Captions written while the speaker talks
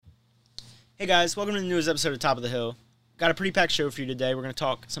Hey guys, welcome to the newest episode of Top of the Hill. Got a pretty packed show for you today. We're going to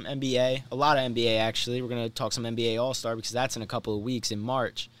talk some NBA, a lot of NBA actually. We're going to talk some NBA All-Star because that's in a couple of weeks in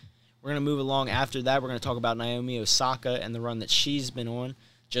March. We're going to move along after that. We're going to talk about Naomi Osaka and the run that she's been on,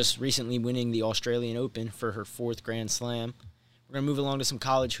 just recently winning the Australian Open for her 4th Grand Slam. We're going to move along to some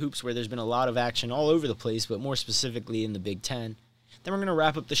college hoops where there's been a lot of action all over the place, but more specifically in the Big Ten. Then we're going to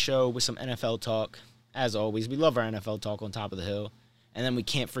wrap up the show with some NFL talk. As always, we love our NFL talk on Top of the Hill. And then we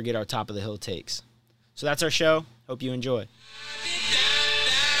can't forget our Top of the Hill takes. So that's our show. Hope you enjoy.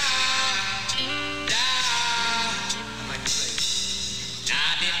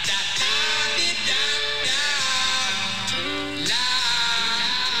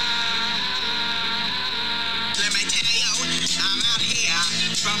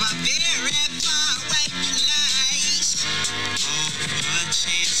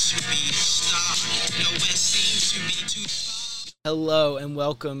 Hello and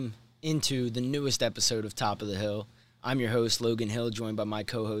welcome into the newest episode of Top of the Hill. I'm your host, Logan Hill, joined by my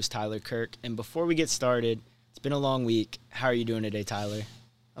co-host, Tyler Kirk. And before we get started, it's been a long week. How are you doing today, Tyler?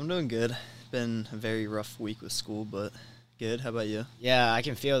 I'm doing good. Been a very rough week with school, but good. How about you? Yeah, I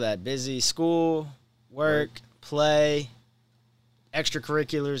can feel that. Busy. School, work, play,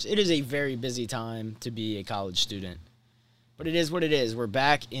 extracurriculars. It is a very busy time to be a college student. But it is what it is. We're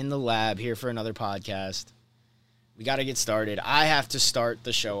back in the lab here for another podcast. We got to get started. I have to start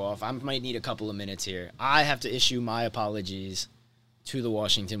the show off. I might need a couple of minutes here. I have to issue my apologies to the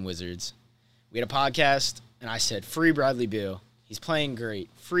Washington Wizards. We had a podcast, and I said, free Bradley Beal. He's playing great.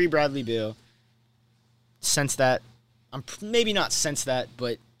 Free Bradley Beal. Since that, maybe not since that,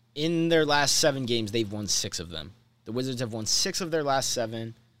 but in their last 7 games, they've won 6 of them. The Wizards have won 6 of their last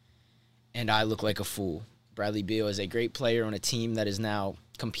 7, and I look like a fool. Bradley Beal is a great player on a team that is now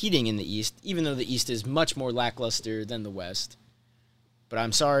competing in the East, even though the East is much more lackluster than the West. But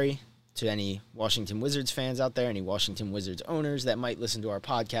I'm sorry to any Washington Wizards fans out there, any Washington Wizards owners that might listen to our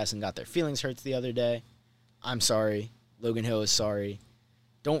podcast and got their feelings hurt the other day. I'm sorry. Logan Hill is sorry.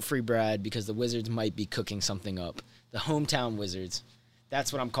 Don't free Brad because the Wizards might be cooking something up. The hometown Wizards.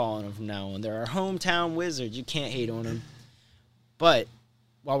 That's what I'm calling them from now on. They're our hometown Wizards. You can't hate on them. But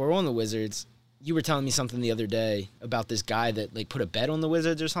while we're on the Wizards, you were telling me something the other day about this guy that put a bet on the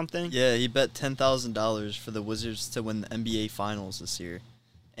Wizards or something? Yeah, he bet $10,000 for the Wizards to win the NBA Finals this year.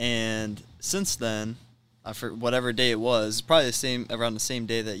 And since then, for whatever day it was, probably around the same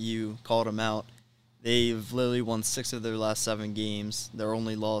day that you called him out, they've literally won 6 of their last 7 games. Their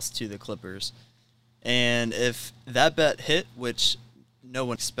only loss to the Clippers. And if that bet hit, which no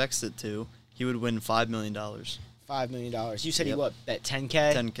one expects it to, he would win $5 million. $5 million. You said Yep. He bet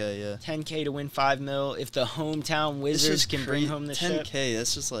 10K? 10K, yeah. 10K to win $5 million. If the hometown Wizards can bring home the ship. 10K,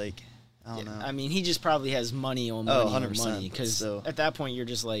 that's just I don't know. I mean, he just probably has money on money 100%, on money. Because at that point, you're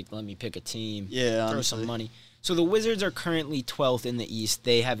just let me pick a team. Yeah, throw honestly. some money. So the Wizards are currently 12th in the East.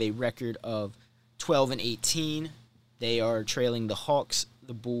 They have a record of 12-18. They are trailing the Hawks,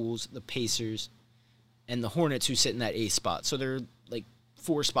 the Bulls, the Pacers, and the Hornets, who sit in that 8th spot. So they're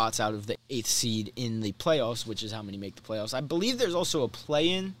 4 spots out of the 8th seed in the playoffs, which is how many make the playoffs. I believe there's also a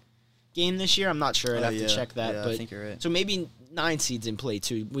play-in game this year. I'm not sure. I'd have to check that. Yeah, but I think you're right. So maybe 9 seeds in play,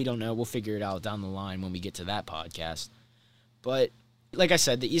 too. We don't know. We'll figure it out down the line when we get to that podcast. But like I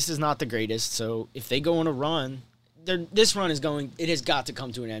said, the East is not the greatest. So if they go on a run, this run it has got to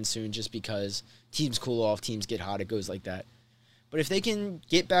come to an end soon just because teams cool off, teams get hot. It goes like that. But if they can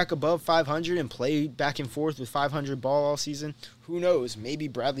get back above 500 and play back and forth with 500 ball all season, who knows? Maybe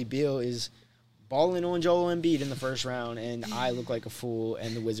Bradley Beal is balling on Joel Embiid in the first round, and I look like a fool,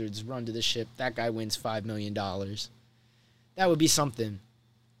 and the Wizards run to the ship. That guy wins $5 million. That would be something.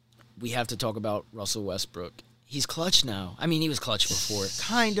 We have to talk about Russell Westbrook. He's clutch now. I mean, he was clutch before.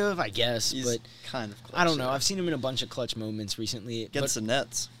 Kind of, I guess. He's but kind of clutch. I don't know. I've seen him in a bunch of clutch moments recently. Against the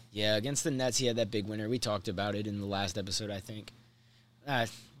Nets. Yeah, against the Nets, he had that big winner. We talked about it in the last episode, I think.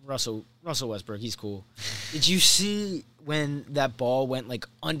 Russell Westbrook, he's cool. Did you see when that ball went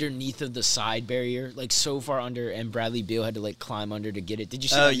underneath of the side barrier, so far under, and Bradley Beal had to climb under to get it? Did you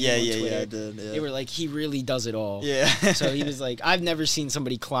see that? Yeah, Twitter? I did. Yeah. They were he really does it all. Yeah. So he was I've never seen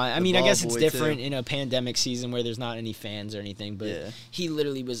somebody climb. I mean, I guess it's different in a pandemic season where there's not any fans or anything, but he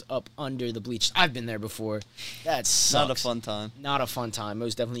literally was up under the bleachers. I've been there before. That sucks. Not a fun time. Not a fun time.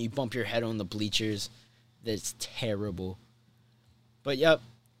 Most definitely, you bump your head on the bleachers. That's terrible. But, yep,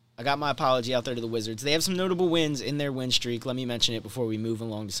 I got my apology out there to the Wizards. They have some notable wins in their win streak. Let me mention it before we move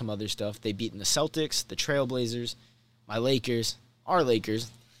along to some other stuff. They've beaten the Celtics, the Trailblazers, my Lakers, our Lakers,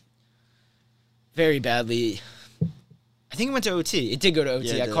 very badly. I think it went to OT. It did go to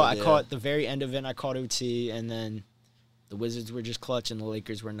OT. Yeah, I caught the very end of it, and I caught OT, and then the Wizards were just clutch, and the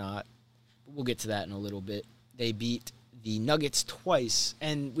Lakers were not. we'll get to that in a little bit. They beat the Nuggets twice,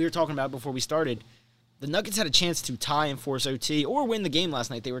 and we were talking about it before we started. The Nuggets had a chance to tie and force OT or win the game last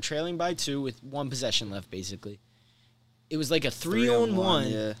night. They were trailing by 2 with 1 possession left, basically. It was like a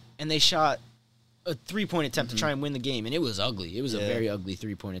 3-on-1, yeah. and they shot a 3-point attempt to try and win the game, and it was ugly. It was a very ugly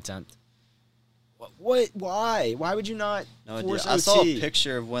 3-point attempt. What? Why? Why would you not force OT? I saw a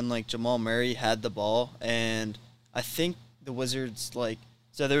picture of when, like, Jamal Murray had the ball, and I think the Wizards, like,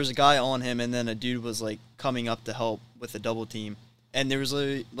 so there was a guy on him, and then a dude was, like, coming up to help with a double team. And there was,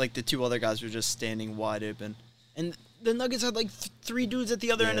 like, the 2 other guys were just standing wide open. And the Nuggets had, like, 3 dudes at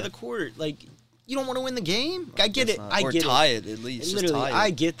the other end of the court. Like, you don't want to win the game? I get it. I get it. Or tie it, at least. Literally, I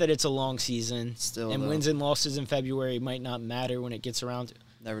get that it's a long season. Still, and though. wins and losses in February might not matter when it gets around to.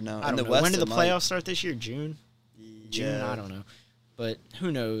 Never know. I don't know. When did the playoffs start this year? June? June? Yeah. I don't know. But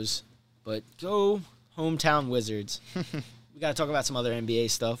who knows? But go hometown Wizards. We got to talk about some other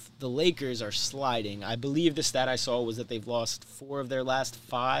NBA stuff. The Lakers are sliding. I believe the stat I saw was that they've lost 4 of their last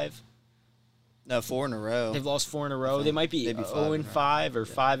 5. No, 4 in a row. They've lost 4 in a row. They might be 0-5 or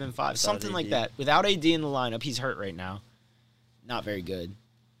 5-5, something AD. like that. Without AD in the lineup, he's hurt right now. Not very good.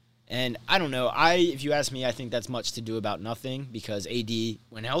 And I don't know. If you ask me, I think that's much to do about nothing because AD,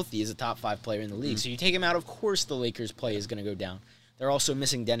 when healthy, is a top 5 player in the league. So you take him out, of course the Lakers' play is going to go down. They're also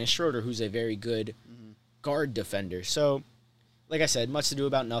missing Dennis Schroeder, who's a very good guard defender. So, like I said, much to do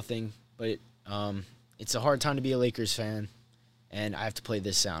about nothing. But it's a hard time to be a Lakers fan. And I have to play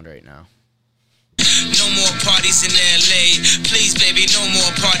this sound right now. No more parties in LA. Please, baby, no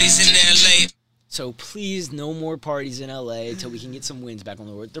more parties in LA. So please, no more parties in LA until we can get some wins back on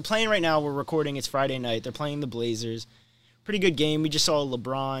the board. They're playing right now. We're recording. It's Friday night. They're playing the Blazers. Pretty good game. We just saw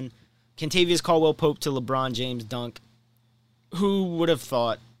LeBron. Kentavious Caldwell-Pope to LeBron James dunk. Who would have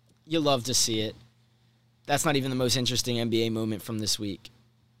thought? You love to see it. That's not even the most interesting NBA moment from this week.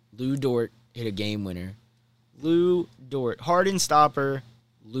 Lou Dort hit a game winner. Lou Dort. Harden stopper.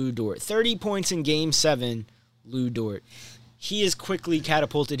 Lou Dort. 30 points in Game 7. Lou Dort. He has quickly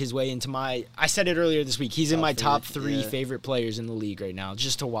catapulted his way into I said it earlier this week, he's in my top 3 favorite players in the league right now,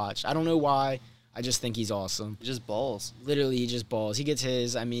 just to watch. I don't know why. I just think he's awesome. He just balls. Literally, he just balls. He gets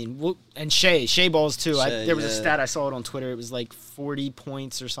his, and Shea balls too. There was a stat, I saw it on Twitter. It was like 40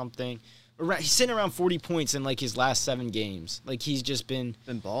 points or something. He's sitting around 40 points in like his last 7 games. Like he's just been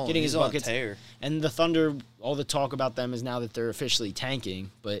balling. Getting his buckets. On a tear. And the Thunder, all the talk about them is now that they're officially tanking,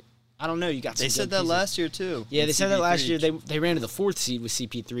 but I don't know. You got. They said that last year too. Yeah, they said that last year. They ran to the 4th seed with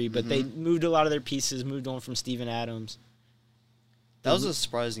CP3, but they moved a lot of their pieces. Moved on from Steven Adams. That was a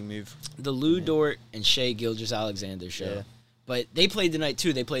surprising move. The Lou Dort and Shea Gilgeous-Alexander show. Yeah. But they played tonight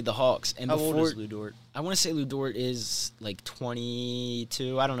too. They played the Hawks. And how old is Lou Dort? I want to say Lou Dort is like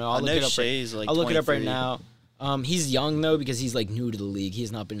 22. I don't know. I'll look it up. Shea's like I'll look it up right now. He's young though because he's like new to the league.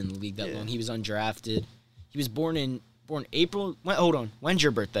 He's not been in the league that long. He was undrafted. He was born April. Hold on. When's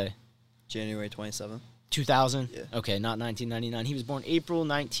your birthday? January 27th. 2000? Yeah. Okay, not 1999. He was born April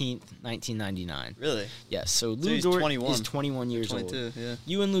 19th, 1999. Really? Yes. So Lou Dort 21. is 21 years 22, old. Yeah.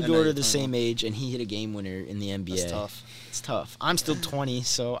 You and Lou Dort are the same age, and he hit a game winner in the NBA. That's tough. It's tough. I'm still 20,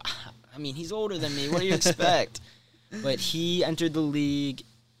 so, I mean, he's older than me. What do you expect? But he entered the league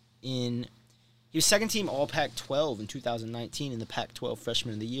he was second team All-Pac-12 in 2019 in the Pac-12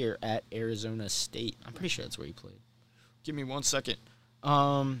 Freshman of the Year at Arizona State. I'm pretty sure that's where he played. Give me 1 second.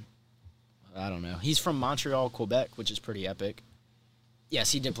 I don't know. He's from Montreal, Quebec, which is pretty epic.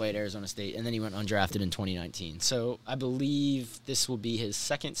 Yes, he did play at Arizona State, and then he went undrafted in 2019. So I believe this will be his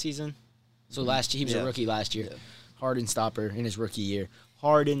 2nd season. So last year, he was a rookie last year. Yeah. Harden stopper in his rookie year.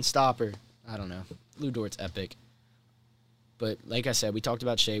 Harden stopper. I don't know. Lou Dort's epic. But like I said, we talked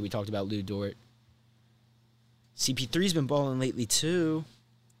about Shea. We talked about Lou Dort. CP3's been balling lately, too.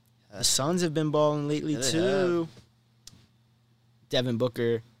 The Suns have been balling lately, too. Devin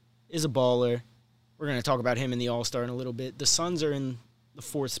Booker is a baller. We're going to talk about him in the All-Star in a little bit. The Suns are in the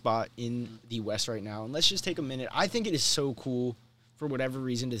 4th spot in the West right now. And let's just take a minute. I think it is so cool, for whatever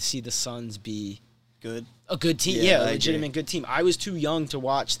reason, to see the Suns be good. A good team. Yeah, a legitimate good team. I was too young to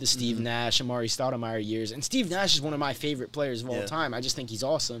watch the Steve Nash, Amari Stoudemire years. And Steve Nash is one of my favorite players of all time. I just think he's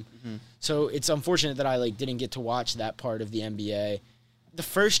awesome. So it's unfortunate that I didn't get to watch that part of the NBA. The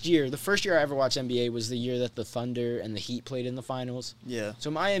first year I ever watched NBA was the year that the Thunder and the Heat played in the finals. Yeah.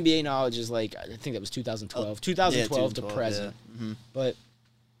 So my NBA knowledge is I think that was 2012. 2012 to present. Yeah. But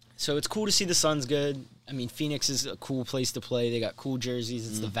so it's cool to see the Suns good. I mean, Phoenix is a cool place to play. They got cool jerseys.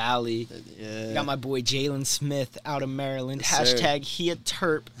 It's the Valley. Yeah. Got my boy Jalen Smith out of Maryland. Yes, # he a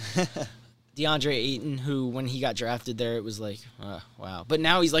Terp. DeAndre Ayton, who when he got drafted there, it was wow. But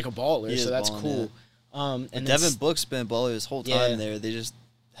now he's like a baller, so that's cool. And Devin Book's been a baller his whole time there. They just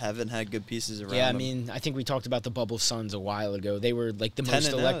haven't had good pieces around Yeah, I them. mean, I think we talked about the Bubble Suns a while ago. They were like the most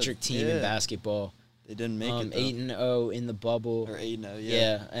 10-0, electric team in yeah. basketball. They didn't make it, though. 8-0 in the bubble. Or 8-0,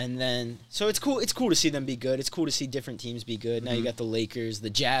 Yeah, and then so it's cool. It's cool to see them be good. It's cool to see different teams be good. Now you got the Lakers. The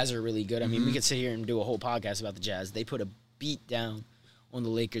Jazz are really good. I mean, we could sit here and do a whole podcast about the Jazz. They put a beat down on the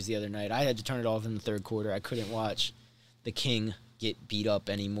Lakers the other night. I had to turn it off in the third quarter. I couldn't watch the King get beat up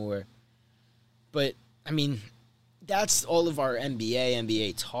anymore. But I mean, that's all of our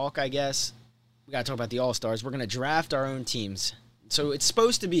NBA talk, I guess. We got to talk about the All-Stars. We're going to draft our own teams. So it was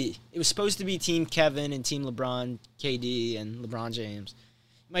supposed to be Team Kevin and Team LeBron, KD, and LeBron James.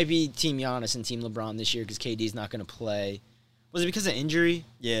 It might be Team Giannis and Team LeBron this year because KD's not going to play. Was it because of injury?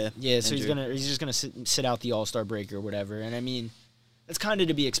 Yeah. Yeah, so injured. he's just gonna sit out the All-Star break or whatever. And I mean, that's kind of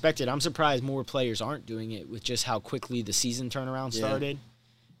to be expected. I'm surprised more players aren't doing it with just how quickly the season turnaround started.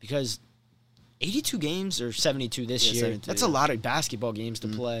 Because 82 games or 72 this year, 72, that's a lot of basketball games to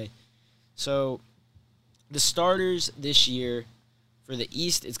play. So the starters this year for the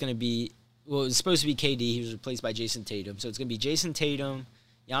East, it's going to be, well, it's supposed to be KD. He was replaced by Jason Tatum. So it's going to be Jason Tatum,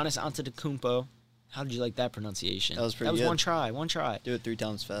 Giannis Antetokounmpo. How did you like that pronunciation? That was pretty That was good. one try. Do it 3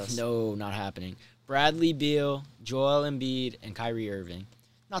 times fast. No, not happening. Bradley Beal, Joel Embiid, and Kyrie Irving.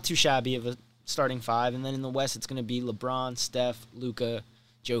 Not too shabby of a starting 5. And then in the West, it's going to be LeBron, Steph, Luka,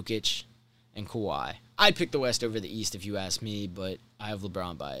 Jokic, and Kawhi. I'd pick the West over the East if you ask me, but I have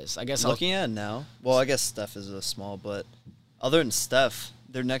LeBron bias. I guess Looking at it now, well, I guess Steph is a small, but other than Steph,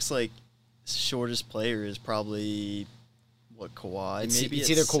 their next, shortest player is probably, Kawhi? It's Maybe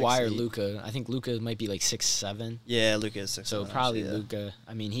either Kawhi or 6'8". Luka. I think Luka might be 6'7". Yeah, Luka is 6'7". So probably yeah. Luka.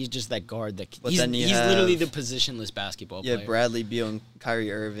 I mean, he's just that guard that But he's then you literally the have- positionless basketball Yeah, player. Bradley Beal and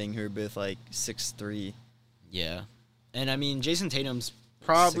Kyrie Irving, who are both 6'3". Yeah, and I mean Jason Tatum's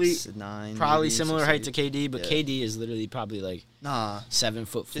probably 6'9", probably maybe, similar height to 6'8". KD, but Yeah. KD is literally probably Nah.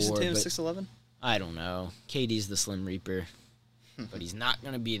 7'4". Jason Tatum's but 6'11"? I don't know. KD's the Slim Reaper, but he's not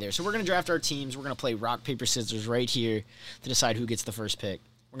gonna be there. So we're gonna draft our teams. We're gonna play rock paper scissors right here to decide who gets the first pick.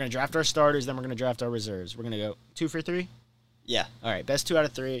 We're gonna draft our starters, then we're gonna draft our reserves. We're gonna go 2 for 3. Yeah. All right, best 2 out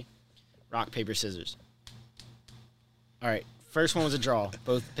of 3. Rock, paper, scissors. All right, first one was a draw.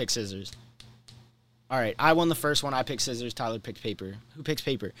 Both picked scissors. All right, I won the first one. I picked scissors. Tyler picked paper. Who picks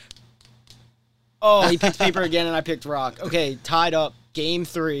paper? Oh, he picked paper again, and I picked rock. Okay, tied up. Game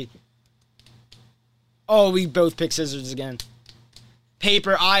 3. Oh, we both picked scissors again.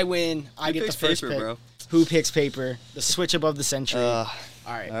 Paper, I win. I get the picks first paper, pick. bro? Who picks paper? The switch above the century. All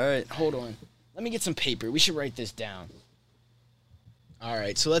right. all right. Hold on. Let me get some paper. We should write this down. All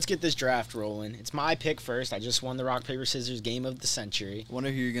right, so let's get this draft rolling. It's my pick first. I just won the rock, paper, scissors game of the century. I wonder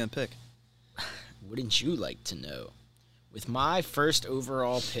who you're going to pick. Wouldn't you like to know? With my first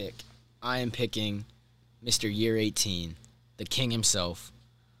overall pick, I am picking Mr. Year 18, the king himself,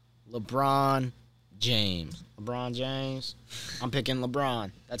 LeBron James. LeBron James. I'm picking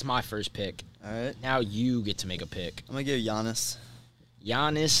LeBron. That's my first pick. All right. Now you get to make a pick. I'm going to go Giannis.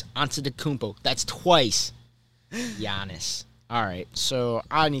 Giannis Antetokounmpo. That's twice. Giannis. All right, so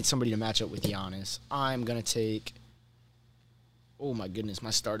I need somebody to match up with Giannis. I'm going to take... Oh, my goodness. My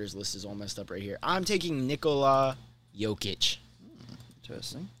starters list is all messed up right here. I'm taking Nikola Jokic.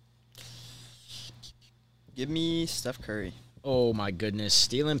 Interesting. Give me Steph Curry. Oh, my goodness.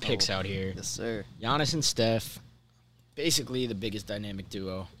 Stealing picks out here. Yes, sir. Giannis and Steph. Basically the biggest dynamic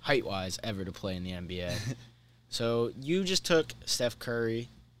duo, height-wise, ever to play in the NBA. So you just took Steph Curry.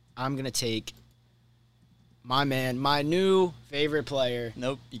 I'm going to take my man, my new favorite player.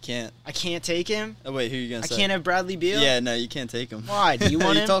 Nope, you can't. I can't take him. Oh, wait, who are you going I to say? can't have Bradley Beal. Yeah, no, you can't take him. Why? Do you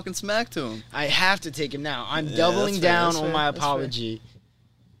want You're him? talking smack to him. I have to take him now. I'm Yeah, doubling that's fair, down that's on fair, my that's fair. apology.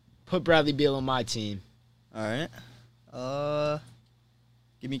 Put Bradley Beal on my team. All right.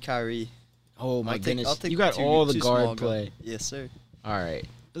 Give me Kyrie. Oh, my goodness. I'll take You got two- all the two small guard play. Yes, sir. All right.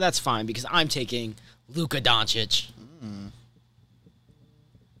 But that's fine because I'm taking Luka Doncic.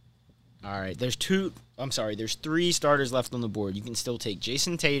 All right. There's 3 starters left on the board. You can still take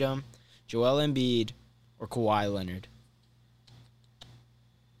Jason Tatum, Joel Embiid, or Kawhi Leonard.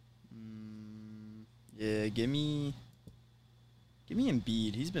 Yeah, give me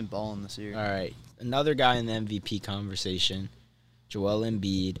Embiid. He's been balling this year. All right. Another guy in the MVP conversation, Joel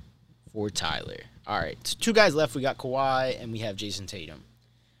Embiid for Tyler. All right. So 2 guys left. We got Kawhi and we have Jason Tatum.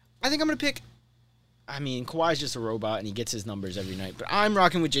 I think I'm going to pick... I mean, Kawhi's just a robot and he gets his numbers every night. But I'm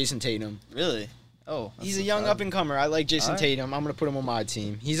rocking with Jason Tatum. Really? Oh, He's a young up-and-comer. I like Jason All right. Tatum. I'm going to put him on my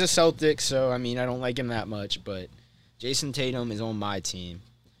team. He's a Celtic, so, I mean, I don't like him that much. But Jason Tatum is on my team.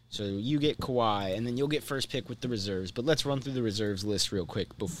 So you get Kawhi, and then you'll get first pick with the reserves. But let's run through the reserves list real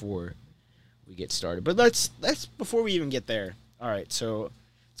quick before we get started. But let's before we even get there. All right, so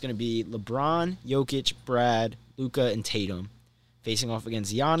It's going to be LeBron, Jokic, Brad, Luka, and Tatum facing off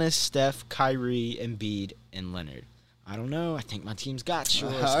against Giannis, Steph, Kyrie, Embiid, and Leonard. I don't know. I think my team's got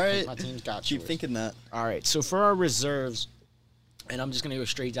yours. All I right. think my team's got Keep yours. thinking that. All right, so for our reserves, and I'm just going to go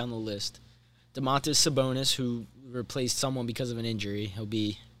straight down the list. Domantas Sabonis, who replaced someone because of an injury. He'll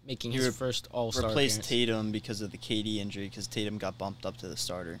be making his first All-Star Replaced appearance. Tatum because of the KD injury because Tatum got bumped up to the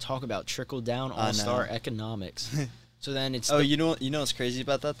starter. Talk about trickle-down I All-Star know. economics. So then it's Oh, you know what's crazy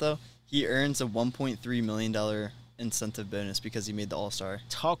about that though? He earns a $1.3 million incentive bonus because he made the All-Star.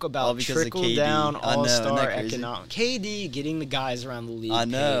 talk all about because of trickle-down KD. I know, isn't All-Star that crazy? economics. KD getting the guys around the league I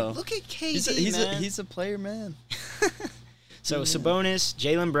know. paid. Look at KD, man. He's a player, man. So Sabonis,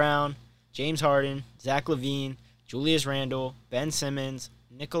 Jaylen Brown, James Harden, Zach LaVine, Julius Randle, Ben Simmons,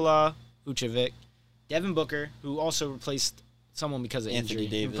 Nikola Vucevic, Devin Booker, who also replaced someone because of Anthony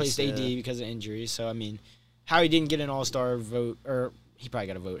injury. Davis, Replaced AD yeah. because of injury. So, I mean, how he didn't get an All-Star vote, or he probably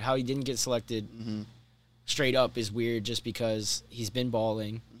got a vote. How he didn't get selected straight up is weird just because he's been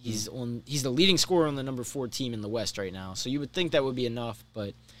balling. He's the leading scorer on the number 4 team in the West right now. So you would think that would be enough,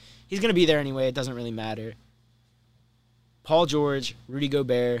 but he's going to be there anyway. It doesn't really matter. Paul George, Rudy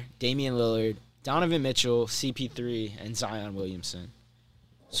Gobert, Damian Lillard, Donovan Mitchell, CP3, and Zion Williamson.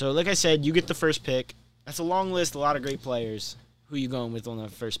 So, like I said, you get the first pick. That's a long list, a lot of great players. Who you going with on the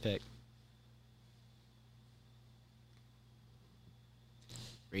first pick?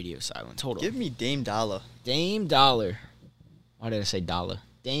 Radio silence. Hold on. Give me Dame Dollar. Dame Dollar. Why did I say Dollar?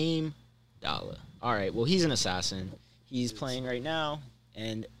 Dame Dollar. All right, well, he's an assassin. He's playing right now,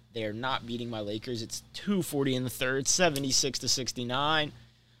 and they're not beating my Lakers. It's 2:40 in the third, 76-69.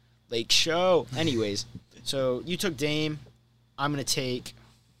 Lake Show. Anyways, so you took Dame. I'm going to take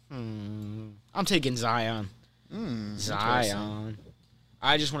I'm taking Zion. Zion.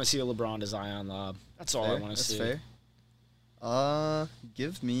 I just want to see a LeBron to Zion lob. That's all I want to see. That's fair.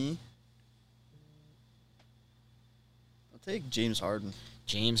 Give me. I'll take James Harden.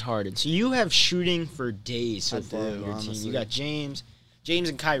 James Harden. So you have shooting for days so I far on do, your team. honestly. You got James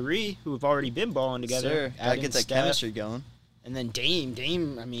and Kyrie, who have already been balling together. Sir, gotta adding get that Steph. chemistry going. And then Dame.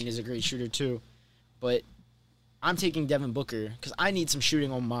 Dame, I mean, is a great shooter too. But I'm taking Devin Booker because I need some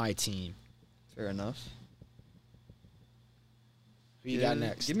shooting on my team. Fair enough. Who you got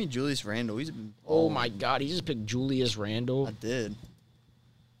next? Give me Julius Randle. He's been. Oh my God, he just picked Julius Randle. I did.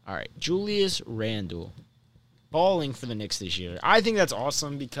 All right, Julius Randle, balling for the Knicks this year. I think that's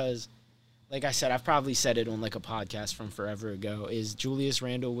awesome because, like I said, I've probably said it on like a podcast from forever ago. Is Julius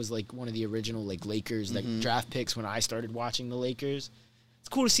Randle was like one of the original like Lakers like draft picks when I started watching the Lakers. It's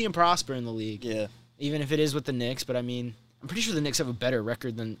cool to see him prosper in the league, Yeah. even if it is with the Knicks. But I mean, I'm pretty sure the Knicks have a better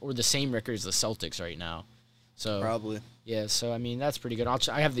record than or the same record as the Celtics right now. So Probably. yeah, so I mean that's pretty good.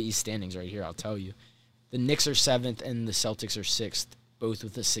 I have the East standings right here. I'll tell you, the Knicks are 7th and the Celtics are 6th, both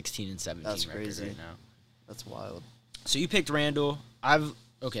with a 16 and 17 That's record crazy. right now. That's wild. So you picked Randall.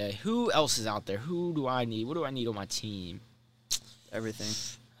 Okay. Who else is out there? Who do I need? What do I need on my team?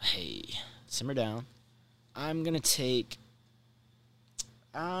 Everything. Hey, simmer down. I'm gonna take.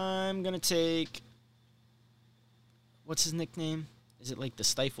 What's his nickname? Is it like the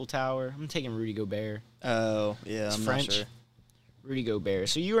Stifle Tower? I'm taking Rudy Gobert. Oh, yeah, It's I'm French. not sure. Rudy Gobert.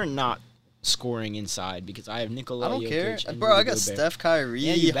 So you are not scoring inside because I have Nikola I don't Jokic care. and Bro, I Rudy got Gobert. Steph, Kyrie,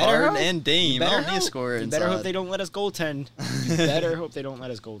 Yeah, you better Harden, hope. and Dame. You I better don't need a hope. scorer You inside. better hope they don't let us goaltend. You better hope they don't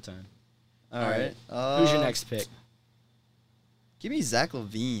let us goaltend. All right. Who's your next pick? Give me Zach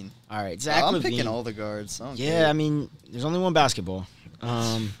LaVine. All right, Zach I'm LaVine. picking all the guards. I don't Yeah, care. I mean, there's only one basketball.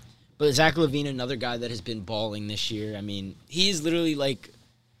 But Zach LaVine, another guy that has been balling this year. I mean, he is literally like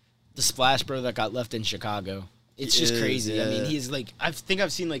the splash bro that got left in Chicago. It's He just is, crazy. I mean, yeah. he's like, I think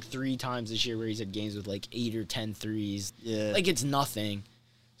I've seen like 3 times this year where he's had games with like 8 or 10 threes. Yeah. Like, it's nothing.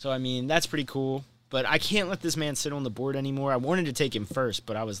 So, I mean, that's pretty cool. But I can't let this man sit on the board anymore. I wanted to take him first,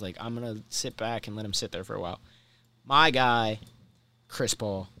 but I was like, I'm going to sit back and let him sit there for a while. My guy, Chris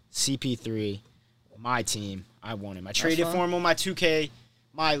Paul, CP3, my team. I want him. I traded fine. for him on my 2K,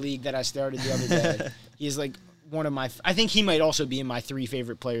 my league that I started the other day. He's like one of my – I think he might also be in my 3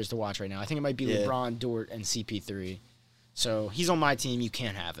 favorite players to watch right now. I think it might be Yeah. LeBron, Dort, and CP3. So he's on my team. You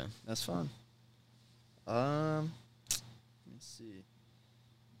can't have him. That's fun. Let me see.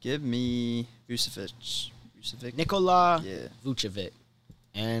 Give me Vucevic. Nikola Yeah. Vucevic.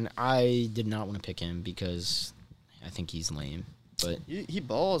 And I did not want to pick him because I think he's lame. But He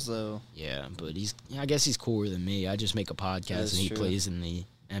balls though. yeah, but I guess he's cooler than me. I just make a podcast That's and he true. plays in the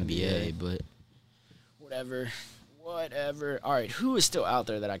NBA, but whatever. All right, who is still out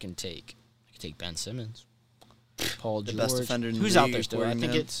there that I can take? I can take Ben Simmons. Paul The George. best defender in the Who's out league, there still? I according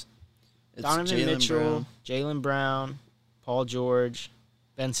think to him. it's It's Donovan Jaylen Mitchell, Brown. Jaylen Brown, Paul George,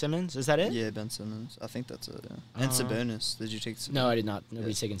 Ben Simmons, is that it? Yeah, Ben Simmons. I think that's it. Yeah. And Sabonis. Did you take Sabonis? No, I did not.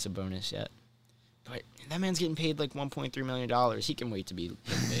 Nobody's taking Sabonis yet. But that man's getting paid like $1.3 million. He can wait to be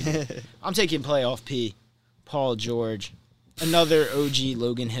big. I'm taking playoff P. Paul George. Another OG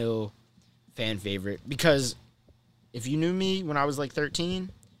Logan Hill fan favorite. Because if you knew me when I was like 13,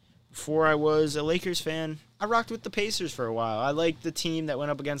 before I was a Lakers fan, I rocked with the Pacers for a while. I liked the team that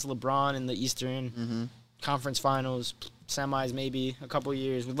went up against LeBron in the Eastern Conference Finals, semis maybe, a couple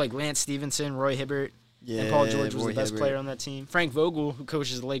years, with like Lance Stevenson, Roy Hibbert, and Paul George was the best player on that team. Frank Vogel, who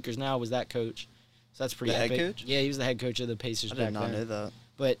coaches the Lakers now, was that coach. So that's pretty epic. Head coach? Yeah, he was the head coach of the Pacers I back did not then. know that.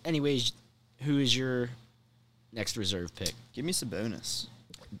 But anyways, who is your next reserve pick? Give me Sabonis.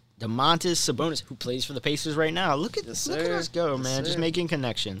 Domantas Sabonis, who plays for the Pacers right now. Look at Yes, look at sir. us go, Yes, man. Just sir. making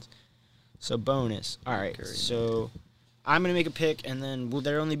connections. Sabonis. All right, Curry. so I'm going to make a pick, and then will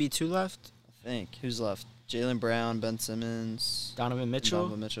there only be two left? I think. Who's left? Jaylen Brown, Ben Simmons, Donovan and Mitchell?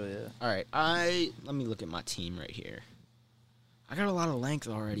 Donovan Mitchell, yeah. All right, let me look at my team right here. I got a lot of length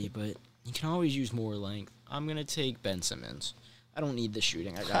already, but you can always use more length. I'm going to take Ben Simmons. I don't need the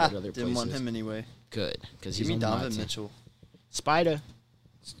shooting. I got it other Didn't places. want him anyway. Good, because Give he's me on my Donovan team. Mitchell. Spider.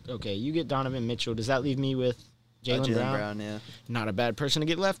 Okay, you get Donovan Mitchell. Does that leave me with Jaylen Brown? Yeah. Not a bad person to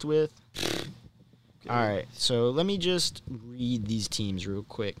get left with. All right, so let me just read these teams real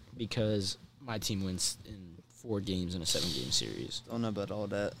quick because my team wins in 4 games in a 7-game series. Don't know about all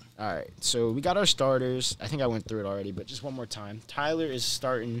that. All right, so we got our starters. I think I went through it already, but just one more time. Tyler is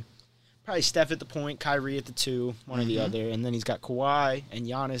starting probably Steph at the point, Kyrie at the 2, one or the other, and then he's got Kawhi and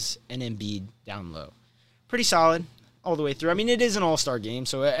Giannis and Embiid down low. Pretty solid all the way through. I mean, it is an all-star game,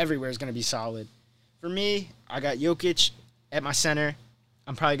 so everywhere is going to be solid. For me, I got Jokic at my center.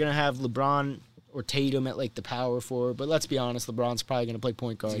 I'm probably going to have LeBron or Tatum at, like, the power forward, but let's be honest, LeBron's probably going to play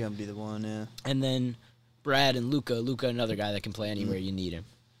point guard. He's going to be the one, yeah. And then Brad and Luka. Luka, another guy that can play anywhere you need him.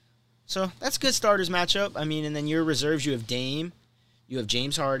 So that's a good starters matchup. I mean, and then your reserves, you have Dame, you have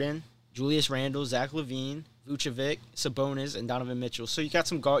James Harden, Julius Randle, Zach LaVine, Vucevic, Sabonis, and Donovan Mitchell. So you got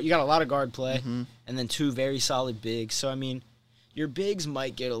some guard. You got a lot of guard play, and then 2 very solid bigs. So I mean, your bigs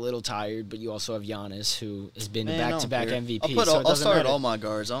might get a little tired, but you also have Giannis, who has been Man, a I don't back-to-back care. MVP. I'll so it doesn't start matter. all my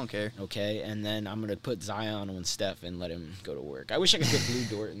guards. I don't care. Okay, and then I'm gonna put Zion on Steph and let him go to work. I wish I could put Blue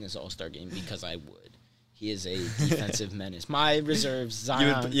Dort in this All-Star game because I would. He is a defensive menace. My reserves: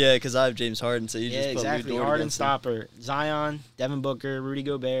 Zion. Yeah, because I have James Harden, so you Yeah, just put exactly. Lou Dort Harden against him. stopper. Zion, Devin Booker, Rudy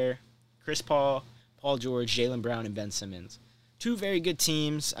Gobert, Chris Paul, Paul George, Jaylen Brown, and Ben Simmons. 2 very good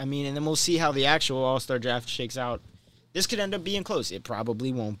teams. I mean, and then we'll see how the actual All-Star draft shakes out. This could end up being close. It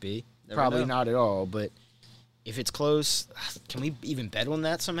probably won't be. Never Probably know. not at all. But if it's close, can we even bet on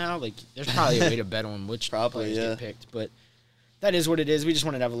that somehow? Like, there's probably a way to bet on which Probably, players yeah. get picked. But that is what it is. We just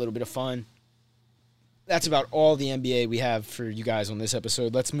wanted to have a little bit of fun. That's about all the NBA we have for you guys on this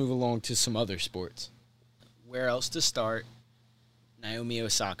episode. Let's move along to some other sports. Where else to start? Naomi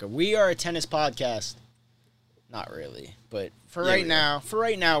Osaka. We are a tennis podcast. Not really, but for Yeah, right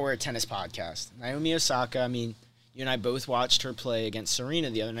we now, we're a tennis podcast. Naomi Osaka. I mean, you and I both watched her play against Serena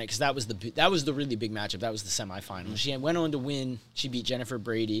the other night because that was the really big matchup. That was the semifinal. She went on to win. She beat Jennifer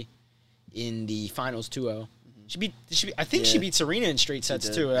Brady in the finals 2-0. I think she Yeah. beat Serena in straight sets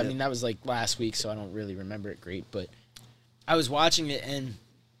did, too. I yep. mean, that was like last week, so I don't really remember it great. But I was watching it, and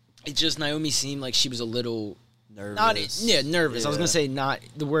it just Naomi seemed like she was a little Nervous. nervous. I was Yeah. gonna say not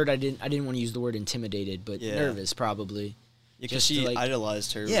the word. I didn't want to use the word intimidated, but Yeah. nervous probably. Yeah, just because to, she like-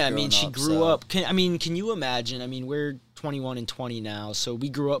 idolized her. Yeah, I mean, growing she up, grew so- up. Can you imagine? I mean, we're 21 and 20 now, so we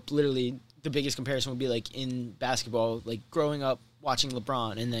grew up literally. The biggest comparison would be like in basketball, like growing up watching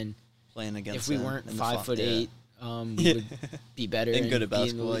LeBron, and then playing against if we them weren't in the 5'8", we Yeah. would be better And good at be in the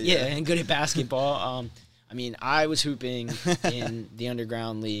basketball, league. yeah. and good at basketball. I mean, I was hooping in the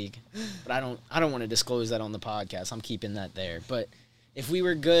underground league, but I don't want to disclose that on the podcast. I'm keeping that there. But if we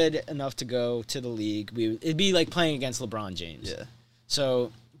were good enough to go to the league, it'd be like playing against LeBron James. Yeah.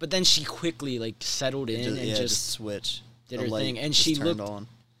 So, but then she quickly like settled in and just switch. did The her light thing, and just she turned looked- on.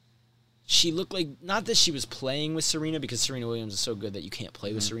 she looked like, not that she was playing with Serena because Serena Williams is so good that you can't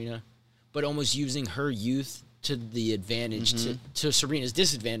play with Serena, but almost using her youth to the advantage to Serena's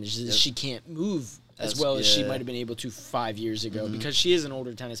disadvantage is Yep. she can't move as That's- well as she yeah. might have been able to 5 years ago because she is an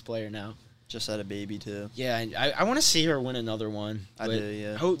older tennis player now. Just had a baby too. Yeah, and I want to see her win another one. I but do,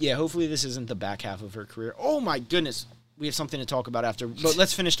 yeah. Hopefully this isn't the back half of her career. Oh my goodness, we have something to talk about after. But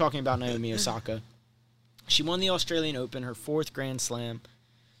let's finish talking about Naomi Osaka. She won the Australian Open, her 4th Grand Slam.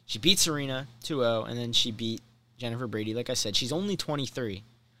 She beat Serena 2-0, and then she beat Jennifer Brady. Like I said, she's only 23.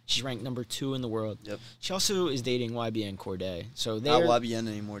 She's ranked number 2 in the world. Yep. She also is dating YBN Corday. So Not they're YBN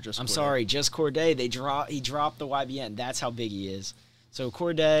anymore. Just I'm Corday. sorry, just Corday. He dropped the YBN. That's how big he is. So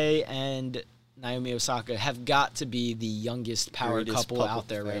Corday and Naomi Osaka have got to be the youngest power Greatest couple out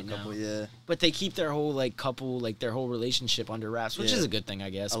there power right couple, now. Yeah, But they keep their whole couple, their whole relationship under wraps, which Yeah. is a good thing, I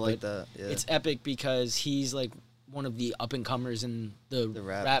guess. I like But that. Yeah, It's epic because he's one of the up and comers in the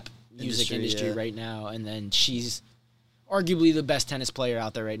rap music industry, industry right now, and then she's arguably the best tennis player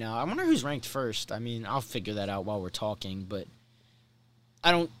out there right now. I wonder who's ranked first. I mean, I'll figure that out while we're talking, but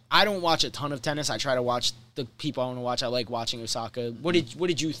I don't watch a ton of tennis. I try to watch the people I want to watch. I like watching Osaka. What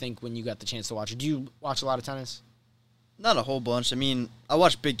did you think when you got the chance to watch it? Do you watch a lot of tennis? not a whole bunch. I mean, I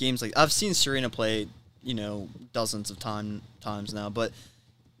watch big games. I've seen Serena play, dozens of times now. But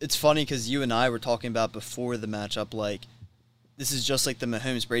it's funny because you and I were talking about before the matchup, this is just like the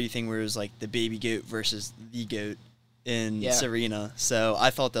Mahomes Brady thing, where it was the baby goat versus the goat in Serena. So I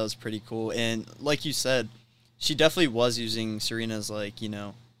thought that was pretty cool. And like you said, she definitely was using Serena's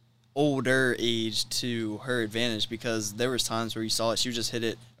older age to her advantage, because there was times where you saw it, she would just hit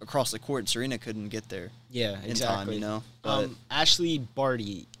it across the court and Serena couldn't get there. Yeah, exactly. In time, But Ashley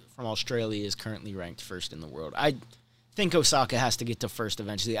Barty from Australia is currently ranked first in the world. I think Osaka has to get to first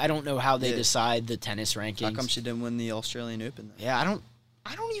eventually. I don't know how they decide the tennis rankings. how come she didn't win the Australian Open then? Yeah,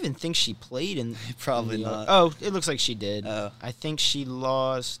 I don't even think she played in. Probably in the, not. Oh, it looks like she did. Oh. I think she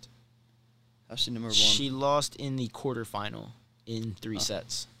lost. How's she number one? She lost in the quarterfinal in 3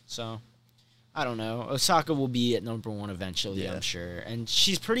 sets. So, I don't know. Osaka will be at number one eventually, Yeah. I'm sure. And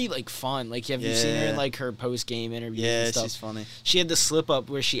she's pretty fun. Have you seen her in her post game interviews and stuff? She's funny. She had the slip up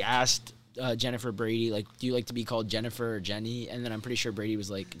where she asked Jennifer Brady, do you like to be called Jennifer or Jenny? And then I'm pretty sure Brady was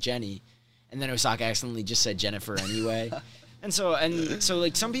like, Jenny. And then Osaka accidentally just said Jennifer anyway. And so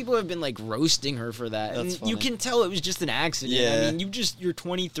some people have been roasting her for that. That's and you funny. can tell it was just an accident. Yeah. I mean, you're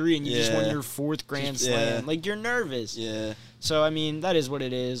 23 and you just won your 4th Grand Slam. You're nervous. Yeah. So, I mean, that is what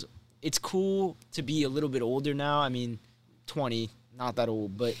it is. It's cool to be a little bit older now. I mean, 20, not that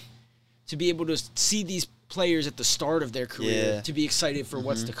old, but to be able to see these players at the start of their career, Yeah. to be excited for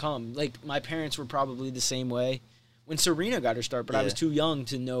what's to come. My parents were probably the same way when Serena got her start, but I was too young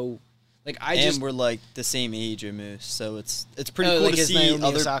to know. We're the same age almost, so it's pretty Oh, cool to as see Naomi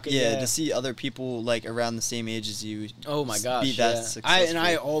other Osaka, to see other people around the same age as you. Oh my gosh! Be that yeah.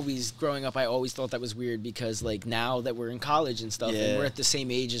 successful. Growing up, I always thought that was weird because now that we're in college and stuff, and we're at the same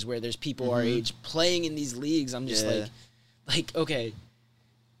ages where there's people our age playing in these leagues, I'm just okay.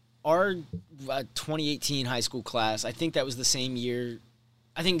 Our 2018 high school class, I think that was the same year.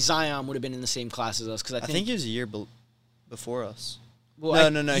 I think Zion would have been in the same class as us because I think he was a year before us.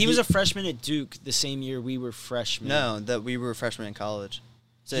 Well, no. He was a freshman at Duke the same year we were freshmen. No, that we were freshmen in college.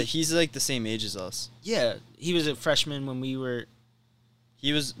 So he's the same age as us. Yeah, he was a freshman when we were.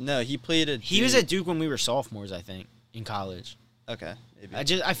 He played at. He was at Duke when we were sophomores, I think, in college. Okay,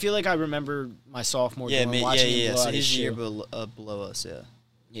 maybe. I feel like I remember my sophomore dorm watching him blow So out he's his a year shoe. below us. Yeah.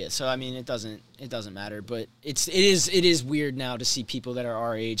 Yeah, so I mean, it doesn't matter, but it is weird now to see people that are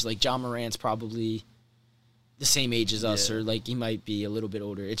our age, like John Morant's probably the same age as us, or he might be a little bit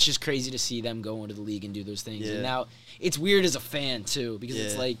older. It's just crazy to see them go into the league and do those things. Yeah. And now it's weird as a fan too, because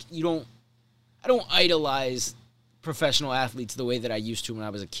it's I don't idolize professional athletes the way that I used to when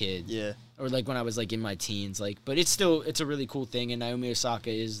I was a kid. Yeah. Or when I was in my teens, but it's a really cool thing, and Naomi Osaka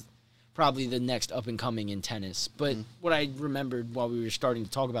is probably the next up and coming in tennis. But what I remembered while we were starting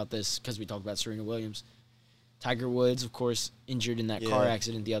to talk about this, because we talked about Serena Williams, Tiger Woods, of course, injured in that car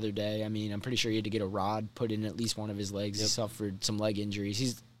accident the other day. I mean, I'm pretty sure he had to get a rod put in at least one of his legs. He suffered some leg injuries.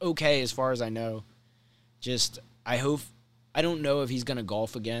 He's okay as far as I know. I don't know if he's going to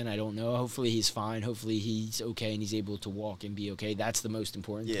golf again. I don't know. Hopefully he's fine. Hopefully he's okay and he's able to walk and be okay. That's the most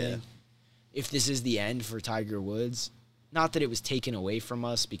important thing. If this is the end for Tiger Woods, not that it was taken away from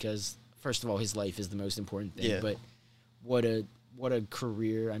us, because first of all, his life is the most important thing, but what a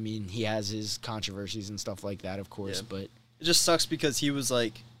career. I mean, he has his controversies and stuff like that, of course, but it just sucks because he was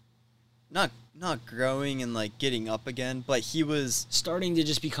not growing and getting up again, but he was starting to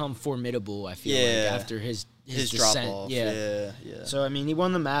just become formidable, I feel after his drop descent. off. Yeah. Yeah. So I mean, he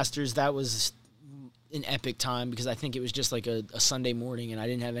won the Masters. That was an epic time because I think it was just a Sunday morning and I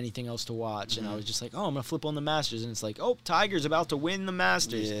didn't have anything else to watch, and I was just I'm gonna flip on the Masters, and it's Tiger's about to win the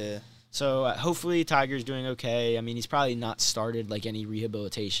Masters. Yeah. So hopefully Tiger's doing okay. I mean, he's probably not started any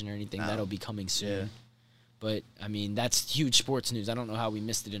rehabilitation or anything. No. That'll be coming soon. Yeah. But I mean, that's huge sports news. I don't know how we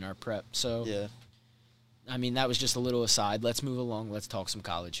missed it in our prep. So Yeah. I mean, that was just a little aside. Let's move along. Let's talk some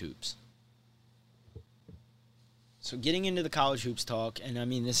college hoops. So getting into the college hoops talk, and I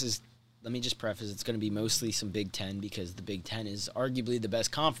mean, let me just preface, it's going to be mostly some Big Ten because the Big Ten is arguably the best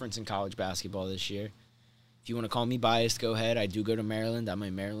conference in college basketball this year. If you want to call me biased, go ahead. I do go to Maryland. I'm a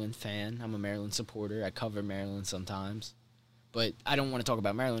Maryland fan. I'm a Maryland supporter. I cover Maryland sometimes. But I don't want to talk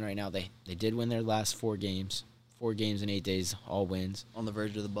about Maryland right now. They did win their last 4 games. 4 games in 8 days, all wins. On the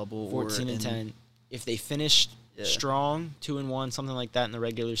verge of the bubble. 14-10. If they finish strong, 2-1, something like that in the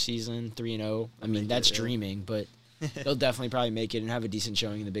regular season, 3-0. I mean, that's dreaming, but they'll definitely probably make it and have a decent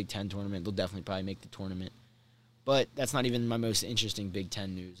showing in the Big Ten tournament. They'll definitely probably make the tournament. But that's not even my most interesting Big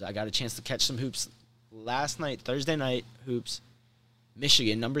Ten news. I got a chance to catch some hoops last night, Thursday night, hoops.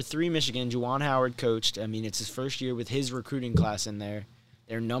 Michigan, number 3 Michigan, Juwan Howard coached. I mean, it's his first year with his recruiting class in there.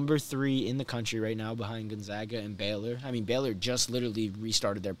 They're number 3 in the country right now behind Gonzaga and Baylor. I mean, Baylor just literally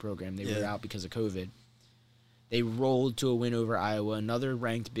restarted their program. They were out because of COVID. They rolled to a win over Iowa, another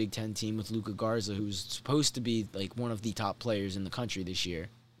ranked Big Ten team with Luka Garza, who's supposed to be like one of the top players in the country this year.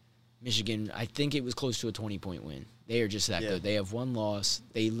 Michigan, I think it was close to a 20-point win. They are just that good. They have 1 loss.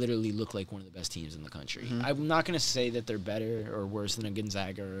 They literally look like one of the best teams in the country. Mm-hmm. I'm not going to say that they're better or worse than a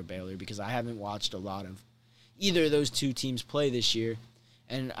Gonzaga or a Baylor because I haven't watched a lot of either of those 2 teams play this year.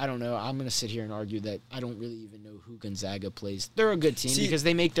 And I don't know. I'm going to sit here and argue that I don't really even know who Gonzaga plays. They're a good team because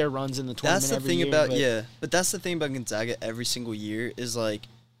they make their runs in the tournament every year. But that's the thing about Gonzaga every single year is like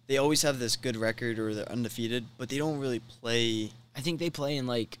they always have this good record or they're undefeated, but they don't really play. I think they play in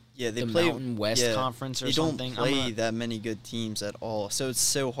like they play Mountain West Conference or something. They don't play that many good teams at all. So it's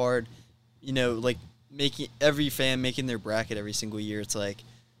so hard, like making every fan making their bracket every single year. It's like,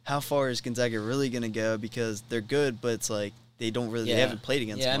 how far is Gonzaga really going to go? Because they're good, but it's like they don't really they haven't played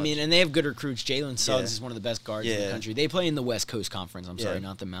against much. I mean, and they have good recruits. Jalen Suggs is one of the best guards in the country. They play in the West Coast Conference. I'm sorry,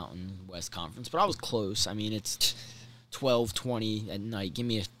 not the Mountain West Conference. But I was close. I mean, it's 12-20 at night. Give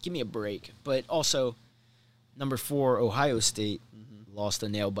me a break. But also, number 4, Ohio State lost a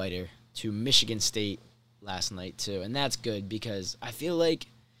nail-biter to Michigan State last night, too. And that's good because I feel like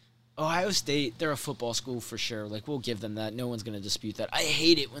Ohio State, they're a football school for sure. Like, we'll give them that. No one's going to dispute that. I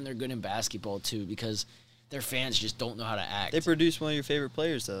hate it when they're good in basketball, too, because their fans just don't know how to act. They produced one of your favorite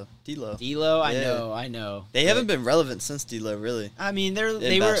players, though, D'Lo. D'Lo, I know. They haven't been relevant since D'Lo, really. I mean,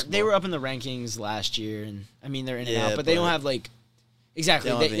 they were up in the rankings last year, and I mean they're in and out, but they don't have like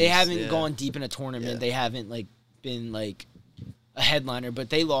exactly. They haven't gone deep in a tournament. They haven't like been like a headliner, but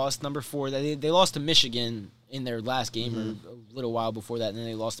they lost number 4. They lost to Michigan in their last game or a little while before that, and then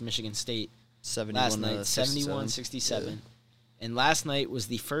they lost to Michigan State last night, 71-67. Yeah. And last night was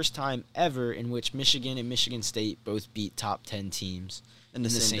the first time ever in which Michigan and Michigan State both beat top 10 teams in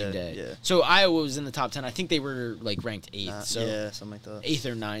the same day. Yeah. So Iowa was in the top 10. I think they were like ranked 8th. Something like that. 8th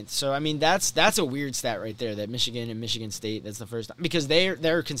or 9th. So I mean that's a weird stat right there that Michigan and Michigan State, that's the first time, because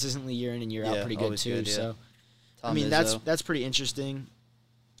they're consistently year in and year out pretty good too. Good, So I mean that's pretty interesting.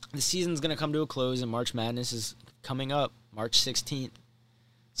 The season's going to come to a close and March Madness is coming up March 16th.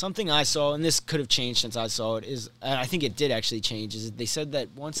 Something I saw, and this could have changed since I saw it, is, and I think it did actually change, is they said that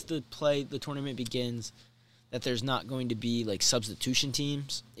once the tournament begins, that there's not going to be, like, substitution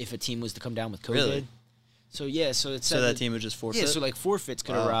teams if a team was to come down with COVID. Really? So, it said so that team would just forfeit? Yeah, so, like, forfeits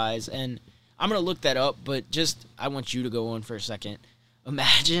could arise, and I'm going to look that up, but just, I want you to go on for a second.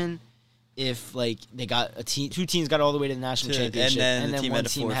 Imagine if, like, they got two teams got all the way to the national championship, and then one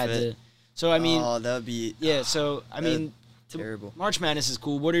team had to. So, I mean. Oh, that would be. Yeah, so, I mean. Terrible. March Madness is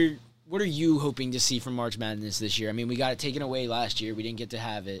cool. What are you hoping to see from March Madness this year? I mean, we got it taken away last year. We didn't get to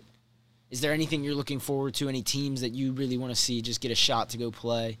have it. Is there anything you're looking forward to? Any teams that you really want to see just get a shot to go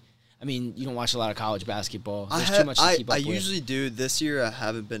play? I mean, you don't watch a lot of college basketball. There's too much to keep up with. I usually do. This year, I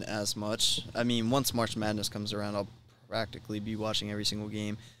haven't been as much. I mean, once March Madness comes around, I'll practically be watching every single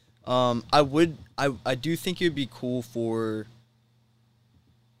game. I do think it would be cool for.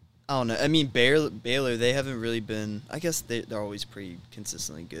 I don't know. I mean, Baylor, they haven't really been. I guess they're always pretty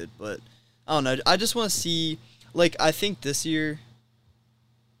consistently good, but I don't know. I just want to see. Like, I think this year.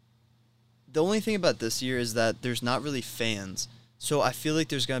 The only thing about this year is that there's not really fans, so I feel like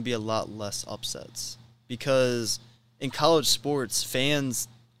there's going to be a lot less upsets because in college sports, fans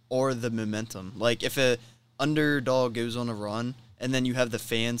are the momentum. Like, if a underdog goes on a run and then you have the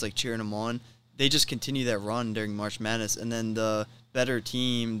fans like cheering them on, they just continue that run during March Madness, and then the better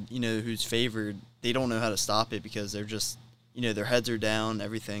team, who's favored, they don't know how to stop it because they're just, their heads are down,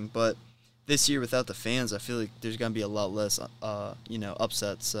 everything. But this year without the fans, I feel like there's going to be a lot less,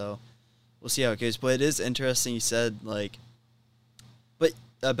 upsets. So we'll see how it goes. But it is interesting you said, but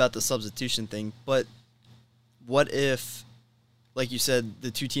about the substitution thing. But what if, like you said,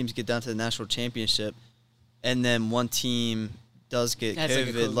 the 2 teams get down to the national championship and then one team does get COVID? Like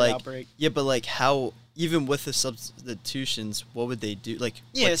a COVID outbreak. Yeah, but how... Even with the substitutions, what would they do? Like,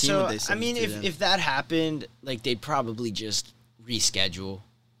 yeah, what team would they I mean, if that happened, like, they'd probably just reschedule.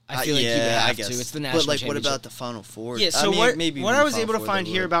 I feel like you would I have guess. to. It's the national But like, what championship. about the Final Four? Yeah, so I mean, maybe what even I was Final able to Four, find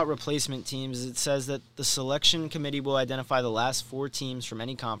they here would. about replacement teams is it says that the selection committee will identify the last 4 teams from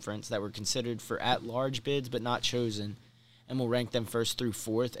any conference that were considered for at-large bids but not chosen, and will rank them 1st through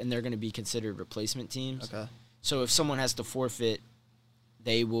 4th, and they're going to be considered replacement teams. Okay. So if someone has to forfeit,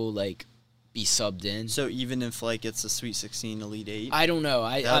 they will like be subbed in. So even if like it's a Sweet 16, Elite 8, I don't know.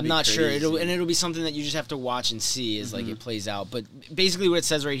 That'd I'm be not sure. crazy. It'll be something that you just have to watch and see as like it plays out. But basically, what it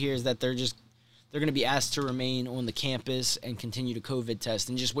says right here is that they're going to be asked to remain on the campus and continue to COVID test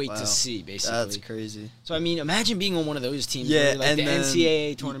and just wait Wow. to see. Basically, that's crazy. So I mean, imagine being on one of those teams. Yeah, where, like and the then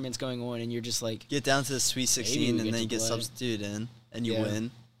NCAA tournament's going on, and you're just like, Get down to the Sweet 16 we and get then to you get play. substituted in and you Yeah.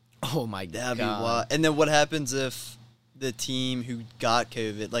 win. oh my That'd be god. wild. And then what happens if the team who got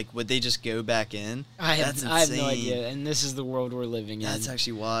COVID, like, would they just go back in? I have That's no insane. idea, and this is the world we're living in. That's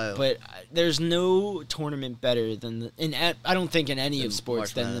actually wild. But there's no tournament better than I don't think in any Than of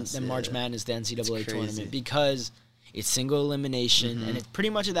sports March Madness, than March yeah. Madness, the NCAA crazy. tournament, because it's single elimination, and it's pretty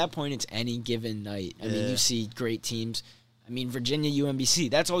much at that point it's any given night. I mean, Yeah. you see great teams. I mean, Virginia, UMBC.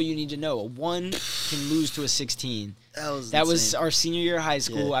 That's all you need to know. A 1 can lose to a 16. that was insane. our senior year of high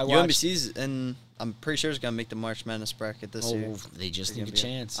school. Yeah. I watched. UMBC's, and I'm pretty sure it's going to make the March Madness bracket this year. Oh, they just They're need a gonna be-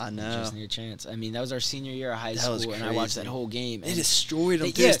 chance. I They know. just need a chance. I mean, that was our senior year of high That was school, and I watched that crazy. whole game. They and destroyed them.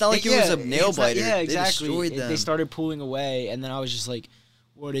 They- Dude. It's not like it was a nail it's not- biter. Yeah, They exactly. destroyed them. They started pulling away, and then I was just like,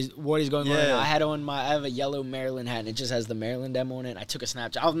 "What is going on?" Yeah. I have a yellow Maryland hat, and it just has the Maryland M on it. I took a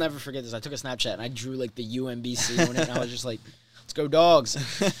Snapchat. I'll never forget this. I took a Snapchat, and I drew like the UMBC on it, and I was just like, "Let's go, dogs!"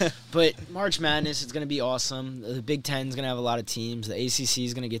 But March Madness is going to be awesome. The Big Ten is going to have a lot of teams. The ACC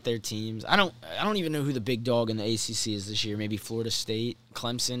is going to get their teams. I don't even know who the big dog in the ACC is this year. Maybe Florida State.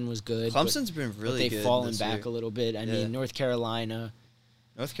 Clemson was good. Clemson's been but really good. they've fallen this back year. a little bit. I Yeah. mean, North Carolina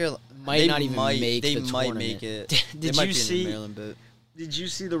North Carolina might not even make They the might tournament. make it. Did they might you be see? in the Maryland boat. Did you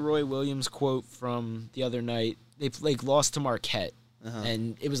see the Roy Williams quote from the other night? They like lost to Marquette, Uh-huh.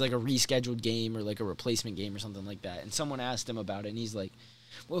 and it was like a rescheduled game or like a replacement game or something like that. And someone asked him about it, and he's like,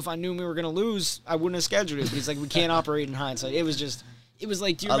 "Well, if I knew we were gonna lose, I wouldn't have scheduled it." But he's like, "We can't operate in hindsight." It was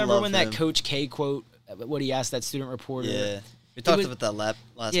like, do you I remember love when him. that Coach K quote? What he asked that student reporter? Yeah, we talked was- about that last.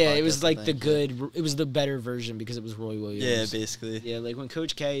 Yeah, it podcast, was I like the think. good. It was the better version because it was Roy Yeah, Williams. basically. Yeah, like when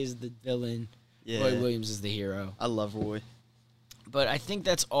Coach K is the villain, Yeah, Roy Williams is the hero. I love Roy. But I think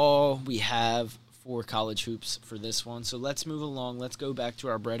that's all we have for college hoops for this one. So let's move along. Let's go back to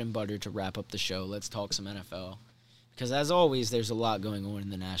our bread and butter to wrap up the show. Let's talk some NFL. Because as always, there's a lot going on in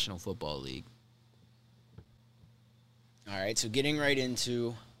the National Football League. All right, so getting right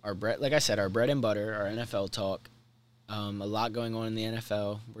into our bread, like I said, our bread and butter, our NFL talk. A lot going on in the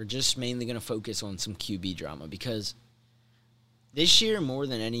NFL. We're just mainly going to focus on some QB drama because this year, more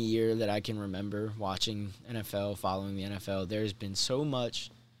than any year that I can remember watching NFL, following the NFL, there's been so much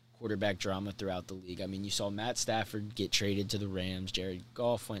quarterback drama throughout the league. I mean, you saw Matt Stafford get traded to the Rams. Jared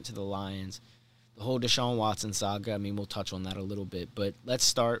Goff went to the Lions. The whole Deshaun Watson saga, I mean, we'll touch on that a little bit. But let's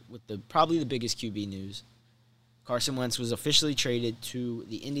start with probably the biggest QB news. Carson Wentz was officially traded to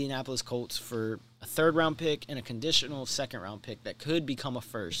the Indianapolis Colts for a third-round pick and a conditional second-round pick that could become a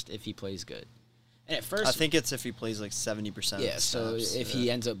first if he plays good. And at first, I think it's if he plays like 70%. yeah, of the so snaps, if yeah.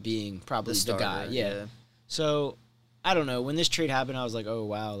 he ends up being probably the starter, guy, yeah. So I don't know. When this trade happened, I was like, oh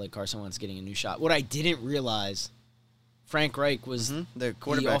wow, like Carson Wentz getting a new shot. What I didn't realize, Frank Reich was The the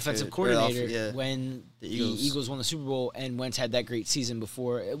quarterback offensive coach, or coordinator when The the Eagles. Eagles won the Super Bowl, and Wentz had that great season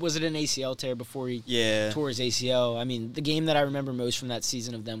before. Was it an ACL tear before he Yeah. tore his ACL? I mean, the game that I remember most from that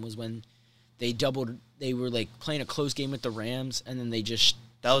season of them was when they were like playing a close game with the Rams, and then they just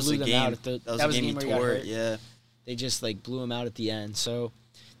That was blew the them out game. at the, That was the game he where he got tore hurt. it. Yeah. They just like blew him out at the end. So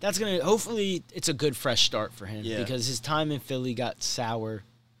that's hopefully it's a good fresh start for him Yeah. because his time in Philly got sour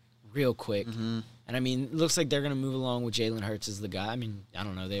real quick. Mm-hmm. And I mean, it looks like they're going to move along with Jalen Hurts as the guy. I mean, I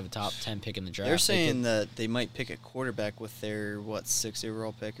don't know. They have a top 10 pick in the draft. They're They saying could- that they might pick a quarterback with their 6th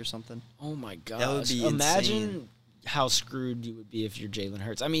overall pick or something. oh my gosh. That would be Imagine insane. how screwed you would be if you're Jalen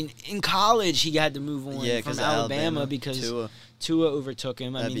Hurts. I mean, in college, he had to move on Yeah, from 'cause Alabama because Tua overtook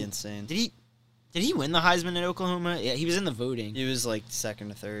him. That'd I be mean, insane. did he win the Heisman in Oklahoma? Yeah, he was in the voting. He was like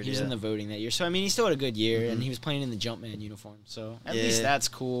second or third. He was yeah. in the voting that year. So, I mean, he still had a good year, and Mhm. he was playing in the Jumpman uniform. So, at Yeah. least that's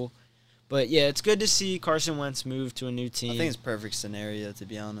cool. But, yeah, it's good to see Carson Wentz move to a new team. I think it's perfect scenario, to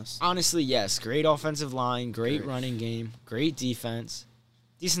be honest. Honestly, yes. Great offensive line, great running game, great defense,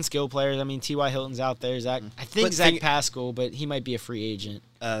 decent skill players. I mean, T.Y. Hilton's out there. I think But Zach think- Pascal, but he might be a free agent.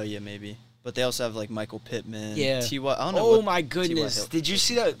 Oh, yeah, maybe. But they also have like Michael Pittman. Yeah. T.Y. I don't know. Oh, what my T.Y. goodness. Hilton Did you is.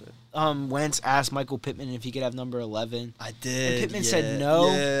 see that Wentz asked Michael Pittman if he could have number 11? I did. Pittman said no.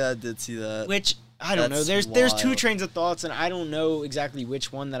 Yeah, I did see that. Which, I don't know. That's There's two wild. trains of thoughts, and I don't know exactly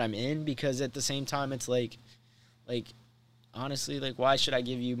which one that I'm in, because at the same time, it's like, honestly, like, why should I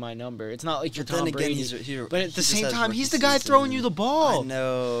give you my number? It's not like you're But then Tom again, Brady. But at the same has time, rookie he's the guy season. throwing you the ball. I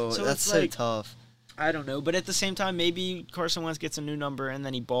know. So That's it's so like- tough. I don't know. But at the same time, maybe Carson Wentz gets a new number, and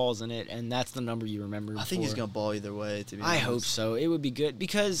then he balls in it, and that's the number you remember him I think he's for. gonna ball either way. To be I honest. hope so. It would be good,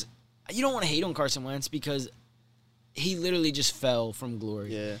 because you don't want to hate on Carson Wentz, because he literally just fell from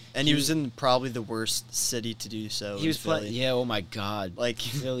glory. Yeah, and he was in probably the worst city to do so. He was Philly. playing. Yeah. Oh my God. Like,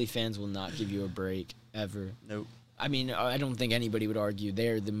 Philly fans will not give you a break ever. nope. I mean, I don't think anybody would argue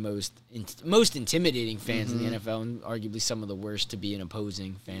they're the most intimidating fans in the NFL, and arguably some of the worst to be an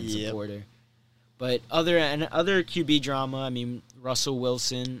opposing fan Yep. supporter. But other QB drama, I mean, Russell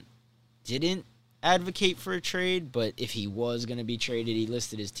Wilson didn't advocate for a trade, but if he was going to be traded, he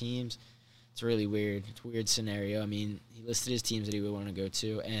listed his teams. It's really weird. It's a weird scenario. I mean, he listed his teams that he would want to go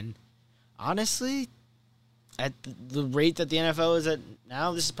to, and honestly, at the rate that the NFL is at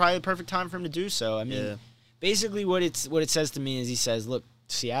now, this is probably the perfect time for him to do so. I mean, Yeah. basically what it says to me is, he says, look,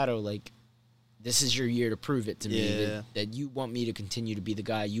 Seattle, like, this is your year to prove it to me Yeah. that you want me to continue to be the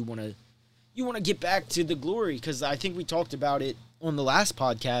guy. You want to get back to the glory, because I think we talked about it on the last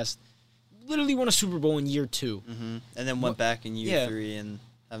podcast. Literally won a Super Bowl in year 2. Mm-hmm. And then went back in year Yeah. 3 and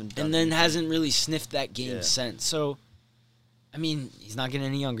haven't done And then anything. hasn't really sniffed that game Yeah. since. So, I mean, he's not getting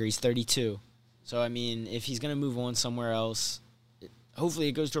any younger. He's 32. So, I mean, if he's going to move on somewhere else, hopefully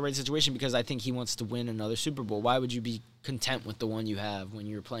it goes to a right situation, because I think he wants to win another Super Bowl. Why would you be content with the one you have when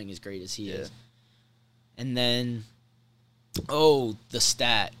you're playing as great as he Yeah. is? And then,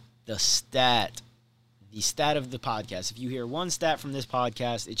 the stat of the podcast. If you hear one stat from this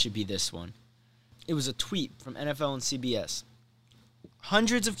podcast, it should be this one. It was a tweet from NFL and CBS.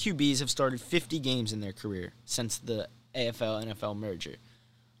 Hundreds of QBs have started 50 games in their career since the AFL-NFL merger.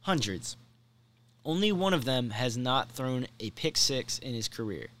 Hundreds. Only one of them has not thrown a pick six in his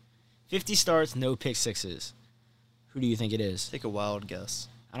career. 50 starts, no pick sixes. Who do you think it is? Take a wild guess.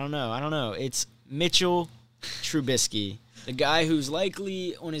 I don't know. It's Mitchell Trubisky, the guy who's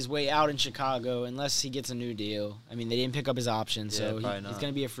likely on his way out in Chicago unless he gets a new deal. I mean, they didn't pick up his option, so probably he's not.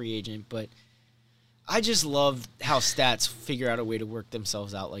 going to be a free agent. But I just love how stats figure out a way to work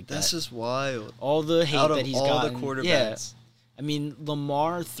themselves out like that. That's just wild. All the hate Out of that he's all gotten. the quarterbacks. Yeah. I mean,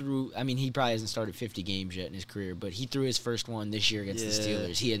 Lamar he probably hasn't started 50 games yet in his career, but he threw his first one this year against the Yeah.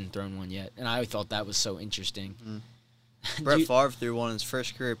 Steelers. He hadn't thrown one yet, and I thought that was so interesting. Brett Do you- Favre threw one in his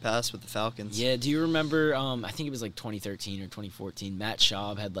first career pass with the Falcons. Yeah, do you remember, I think it was like 2013 or 2014, Matt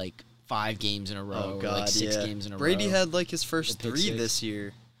Schaub had like 5 games in a row, Oh or God, like 6 yeah. games in a Brady row. had like his first The pick 3 six. this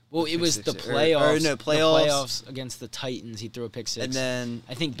year. Well, it pick was six, the or playoffs. no, The playoffs. playoffs against the Titans. He threw a pick six. And then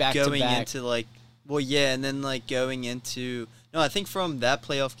I think back going to back. into like, and then like going into I think from that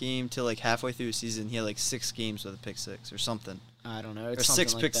playoff game to like halfway through the season, he had like 6 games with a pick six or something, I don't know. or It's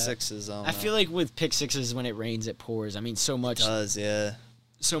 6 something pick like that. sixes. I feel like with pick sixes, when it rains, it pours. I mean, so much does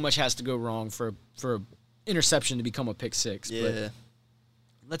so much has to go wrong for a interception to become a pick six. yeah. But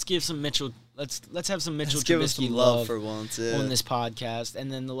let's give some Mitchell. Let's have some Mitchell Let's give him Trubisky some love love for once. Yeah. on this podcast. And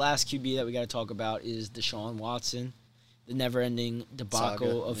then the last QB that we got to talk about is Deshaun Watson, the never-ending debacle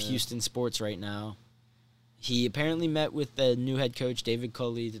Saga, of yeah. Houston sports right now. He apparently met with the new head coach, David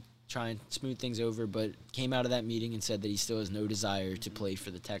Culley, to try and smooth things over, but came out of that meeting and said that he still has no desire to play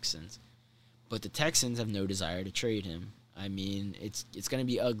for the Texans. But the Texans have no desire to trade him. I mean, it's going to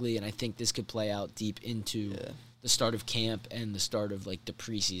be ugly, and I think this could play out deep into the start of camp and the start of like the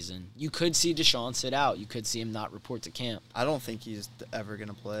preseason. You could see Deshaun sit out. You could see him not report to camp. I don't think he's ever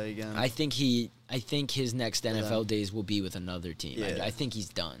gonna play again. I think his next them. NFL days will be with another team. Yeah. I think he's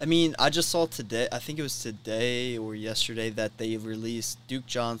done. I mean, I just saw today, I think it was today or yesterday, that they released Duke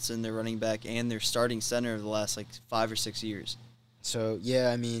Johnson, their running back, and their starting center of the last like 5 or 6 years. So yeah,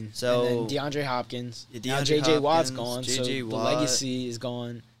 I mean, So- and then DeAndre Hopkins. Yeah, Now DeAndre J.J. Watt's Hopkins, gone, so J.J. the Watt. legacy is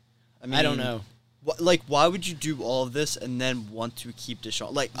gone. I mean, I don't know. Like, why would you do all of this and then want to keep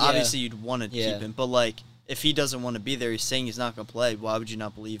Deshaun? Like, Yeah. obviously you'd want to Yeah. keep him, but like, if he doesn't want to be there, he's saying he's not going to play. Why would you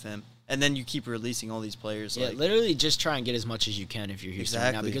not believe him? And then you keep releasing all these players. Yeah, like, literally just try and get as much as you can if you're Houston right now,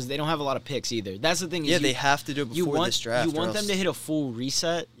 Exactly. because they don't have a lot of picks either. That's the thing. yeah, Is they have to do it before you want this draft. you or want them else- to hit a full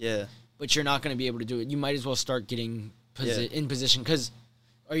reset, Yeah, but you're not going to be able to do it. You might as well start getting Yeah. in position, because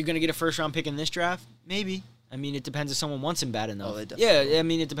are you going to get a first-round pick in this draft? Maybe. I mean, it depends if someone wants him bad enough. they definitely Yeah, I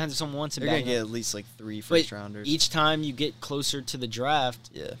mean, it depends if someone wants him they're bad going to get enough. at least like 3 But first-rounders. each time you get closer to the draft,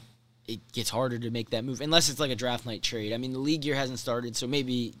 Yeah. it gets harder to make that move, unless it's like a draft night trade. I mean, the league year hasn't started, so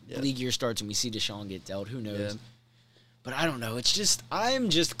maybe Yeah. the league year starts and we see Deshaun get dealt. Who knows? Yeah. But I don't know. I'm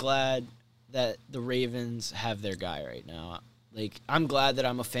just glad that the Ravens have their guy right now. Like, I'm glad that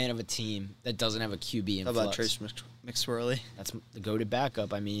I'm a fan of a team that doesn't have a QB in How flux. about Trace McSorley? That's the goated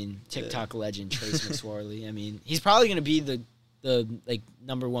backup. I mean, TikTok legend Trace McSorley. I mean, he's probably going to be the like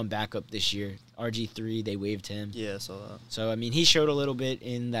number one backup this year. RG3, they waived him. Yeah, I saw that. So, I mean, he showed a little bit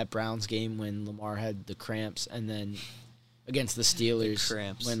in that Browns game when Lamar had the cramps, and then against the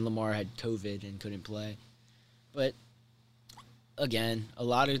Steelers when Lamar had COVID and couldn't play. But again, a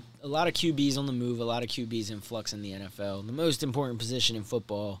lot of QBs on the move, a lot of QBs in flux in the NFL. The most important position in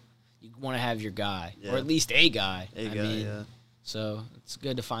football, you want to have your guy, or at least a guy. Yeah. So it's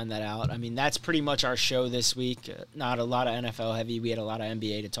good to find that out. I mean, that's pretty much our show this week. Not a lot of NFL heavy. We had a lot of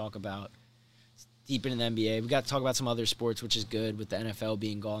NBA to talk about. Deep into the NBA. We got to talk about some other sports, which is good. With the NFL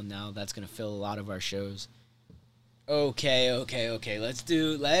being gone now, that's going to fill a lot of our shows. Okay. Let's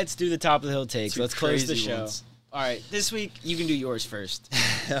do the top of the hill takes. Let's close the show. All right, this week you can do yours first.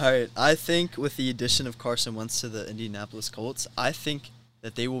 All right, I think with the addition of Carson Wentz to the Indianapolis Colts, I think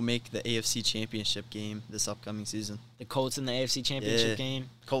that they will make the AFC Championship game this upcoming season. The Colts in the AFC Championship game?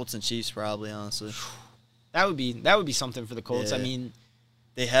 Colts and Chiefs probably, honestly. That would be something for the Colts. Yeah. I mean,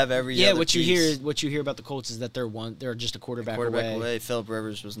 they have every other what piece. you hear about the Colts is that they're just a quarterback away. Philip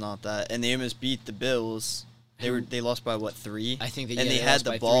Rivers was not that, and they almost beat the Bills. They lost by 3? I think they had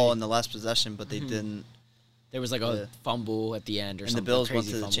the ball in the last possession, but they didn't. There was like a fumble at the end or something. And the Bills went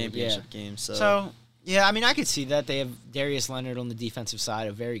to the fumble. championship game. So yeah, I mean, I could see that. They have Darius Leonard on the defensive side,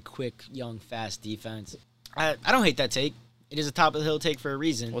 a very quick, young, fast defense. I don't hate that take. It is a top of the hill take for a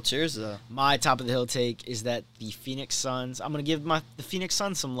reason. What's yours, though? My top of the hill take is that the Phoenix Suns, I'm going to give the Phoenix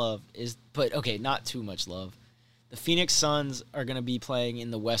Suns some love, but okay, not too much love. The Phoenix Suns are going to be playing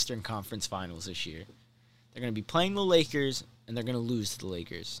in the Western Conference Finals this year. They're going to be playing the Lakers, and they're going to lose to the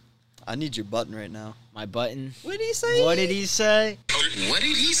Lakers. I need your button right now. My button. What did he say? What did he say?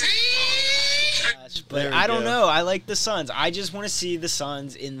 But I don't know. I like the Suns. I just want to see the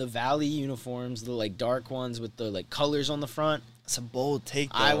Suns in the Valley uniforms, the like dark ones with the like colors on the front. That's a bold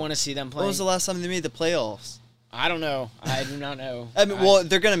take, though. I want to see them play. When was the last time they made the playoffs? I don't know. I do not know. I mean, well,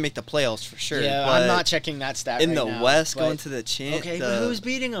 they're going to make the playoffs for sure. Yeah, I'm not checking that stat in right the now, West, going to the champ. Okay, but who's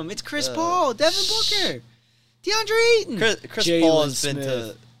beating them? It's Chris Paul, Devin Booker, DeAndre Ayton. Chris Paul has been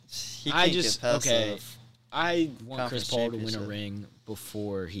to. I want Chris Paul to win a ring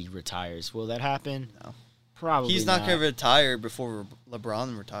before he retires. Will that happen? No. Probably He's not going to retire before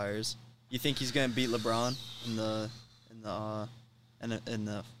LeBron retires. You think he's going to beat LeBron in the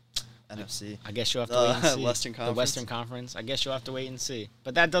NFC? I guess you'll have to wait and see. Western Conference. The Western Conference. I guess you'll have to wait and see.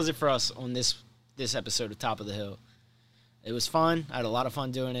 But that does it for us on this episode of Top of the Hill. It was fun. I had a lot of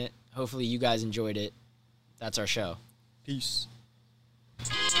fun doing it. Hopefully you guys enjoyed it. That's our show. Peace.